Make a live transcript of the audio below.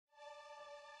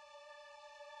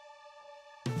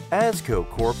AZCO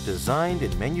Corp designed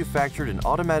and manufactured an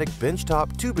automatic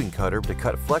benchtop tubing cutter to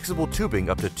cut flexible tubing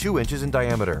up to 2 inches in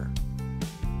diameter.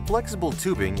 Flexible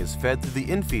tubing is fed through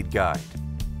the infeed guide.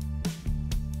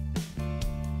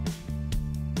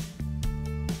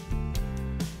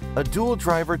 A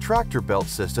dual-driver tractor belt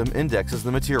system indexes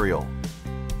the material.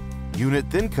 Unit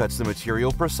then cuts the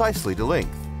material precisely to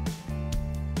length.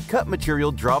 Cut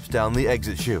material drops down the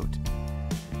exit chute.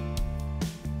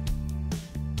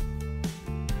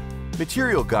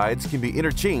 Material guides can be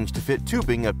interchanged to fit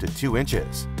tubing up to 2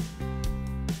 inches.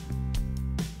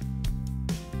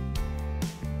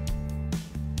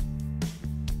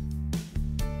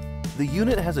 The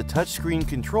unit has a touchscreen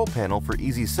control panel for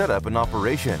easy setup and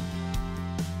operation.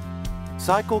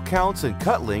 Cycle counts and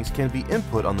cut lengths can be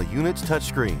input on the unit's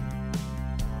touchscreen.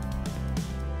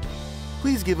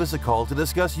 Please give us a call to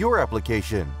discuss your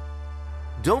application.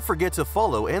 Don't forget to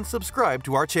follow and subscribe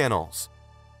to our channels.